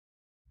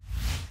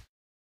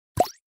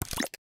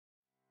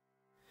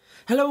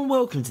Hello and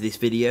welcome to this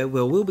video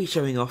where we'll be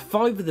showing off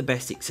 5 of the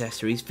best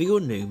accessories for your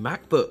new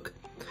MacBook.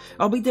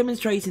 I'll be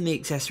demonstrating the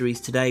accessories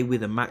today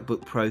with a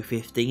MacBook Pro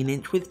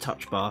 15-inch with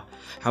touch bar.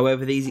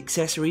 However, these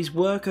accessories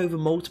work over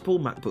multiple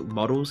MacBook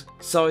models,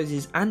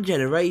 sizes and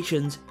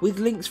generations, with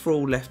links for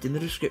all left in the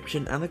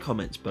description and the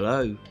comments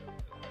below.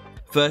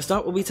 First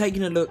up, we'll be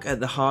taking a look at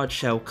the hard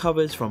shell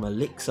covers from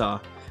Elixir.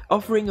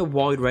 Offering a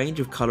wide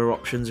range of colour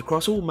options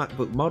across all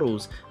MacBook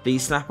models,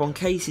 these snap-on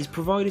cases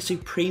provide a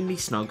supremely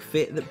snug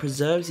fit that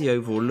preserves the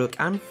overall look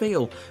and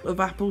feel of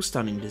Apple's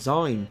stunning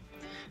design.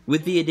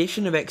 With the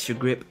addition of extra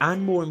grip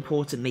and, more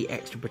importantly,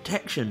 extra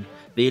protection,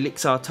 the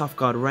Elixir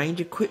ToughGuard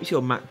range equips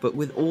your MacBook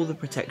with all the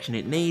protection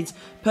it needs,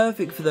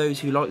 perfect for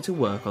those who like to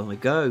work on the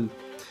go.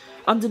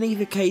 Underneath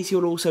the case,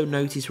 you'll also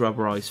notice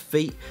rubberized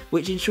feet,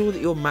 which ensure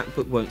that your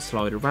MacBook won't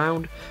slide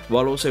around,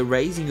 while also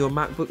raising your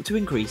MacBook to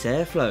increase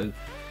airflow.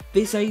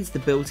 This aids the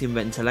built-in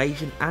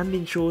ventilation and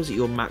ensures that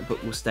your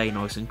MacBook will stay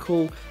nice and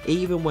cool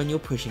even when you're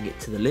pushing it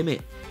to the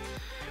limit.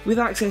 With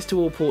access to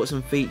all ports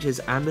and features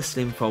and a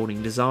slim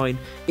folding design,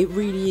 it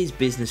really is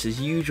business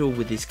as usual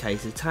with this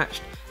case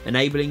attached,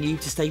 enabling you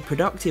to stay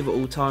productive at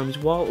all times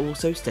while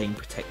also staying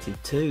protected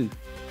too.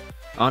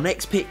 Our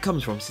next pick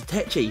comes from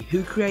Satechi,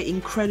 who create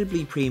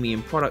incredibly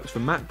premium products for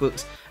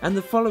MacBooks, and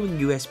the following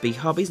USB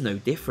hub is no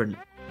different.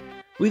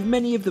 With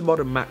many of the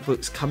modern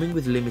MacBooks coming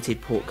with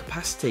limited port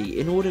capacity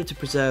in order to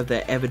preserve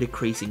their ever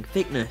decreasing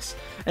thickness,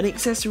 an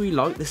accessory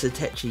like the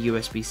Satechi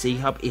USB-C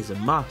hub is a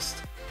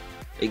must.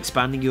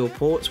 Expanding your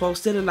ports while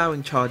still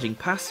allowing charging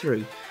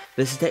pass-through,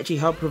 the Satechi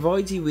hub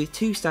provides you with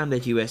 2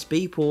 standard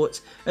USB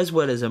ports as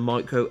well as a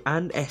micro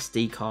and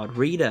SD card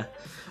reader,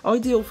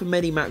 ideal for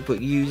many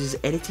MacBook users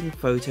editing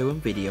photo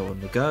and video on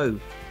the go.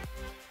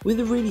 With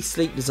a really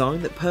sleek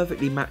design that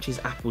perfectly matches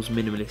Apple's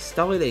minimalist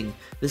styling,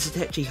 the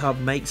Satechi hub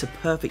makes a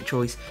perfect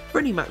choice for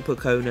any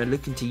MacBook owner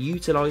looking to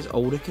utilise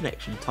older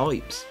connection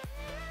types.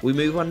 We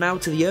move on now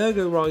to the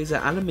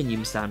ErgoRiser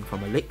aluminium stand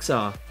from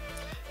Elixir.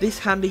 This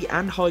handy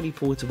and highly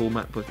portable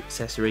MacBook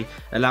accessory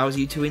allows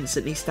you to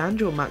instantly stand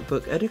your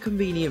MacBook at a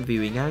convenient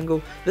viewing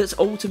angle that's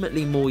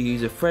ultimately more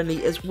user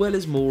friendly as well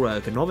as more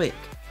ergonomic.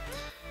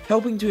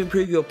 Helping to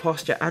improve your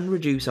posture and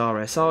reduce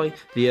RSI,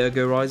 the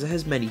ErgoRiser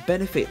has many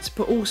benefits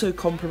but also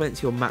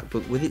complements your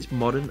MacBook with its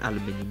modern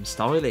aluminium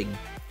styling.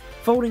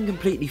 Folding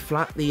completely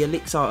flat, the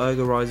Elixir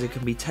ErgoRiser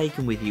can be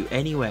taken with you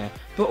anywhere,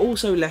 but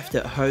also left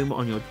at home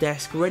on your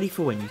desk ready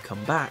for when you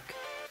come back.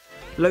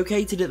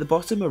 Located at the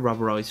bottom are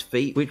rubberized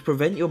feet which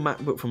prevent your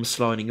MacBook from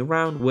sliding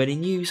around when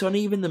in use on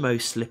even the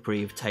most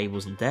slippery of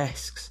tables and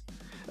desks.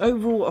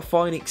 Overall, a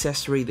fine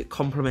accessory that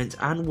complements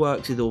and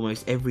works with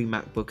almost every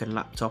MacBook and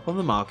laptop on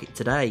the market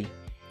today.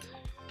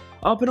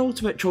 Our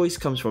penultimate choice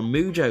comes from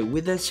Mujo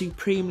with their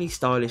supremely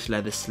stylish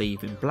leather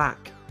sleeve in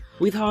black.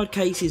 With hard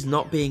cases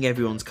not being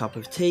everyone's cup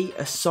of tea,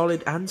 a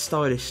solid and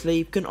stylish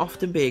sleeve can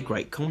often be a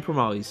great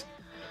compromise.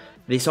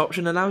 This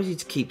option allows you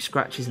to keep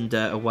scratches and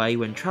dirt away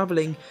when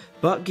travelling,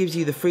 but gives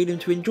you the freedom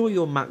to enjoy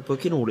your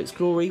MacBook in all its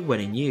glory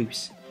when in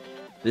use.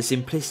 The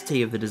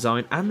simplicity of the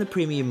design and the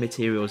premium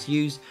materials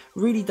used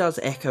really does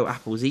echo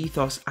Apple's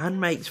ethos and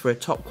makes for a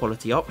top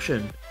quality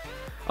option.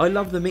 I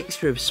love the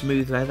mixture of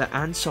smooth leather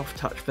and soft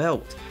touch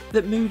felt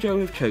that Mujo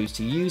have chose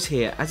to use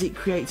here, as it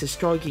creates a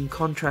striking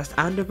contrast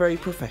and a very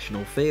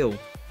professional feel.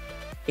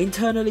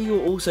 Internally,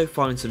 you'll also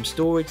find some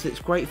storage that's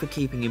great for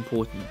keeping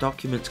important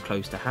documents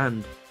close to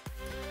hand.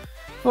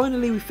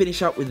 Finally, we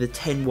finish up with the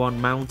 10-1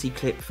 mounty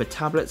clip for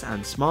tablets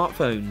and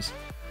smartphones.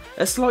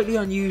 A slightly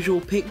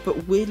unusual pick,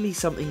 but weirdly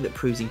something that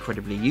proves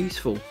incredibly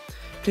useful,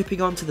 clipping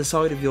onto the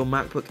side of your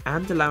MacBook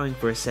and allowing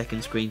for a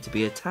second screen to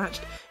be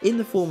attached in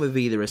the form of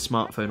either a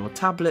smartphone or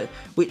tablet,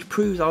 which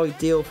proves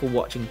ideal for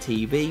watching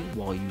TV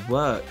while you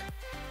work.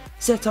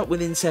 Set up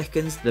within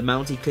seconds, the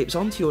mounty clips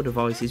onto your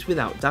devices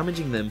without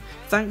damaging them,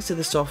 thanks to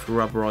the soft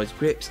rubberized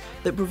grips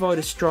that provide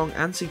a strong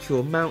and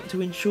secure mount to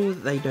ensure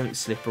that they don't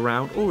slip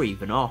around or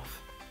even off.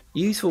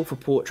 Useful for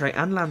portrait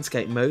and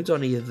landscape modes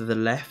on either the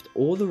left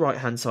or the right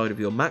hand side of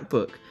your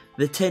MacBook,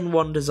 the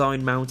 10-1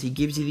 design mounty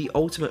gives you the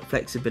ultimate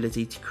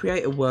flexibility to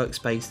create a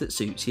workspace that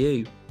suits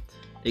you.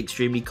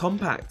 Extremely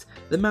compact,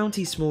 the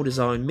mounty's small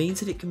design means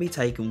that it can be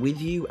taken with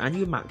you and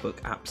your MacBook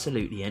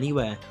absolutely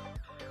anywhere.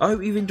 I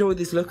hope you've enjoyed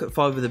this look at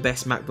 5 of the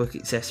best MacBook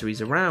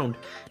accessories around.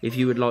 If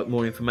you would like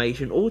more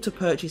information or to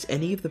purchase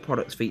any of the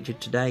products featured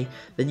today,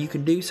 then you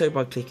can do so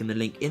by clicking the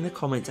link in the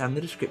comments and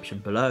the description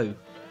below.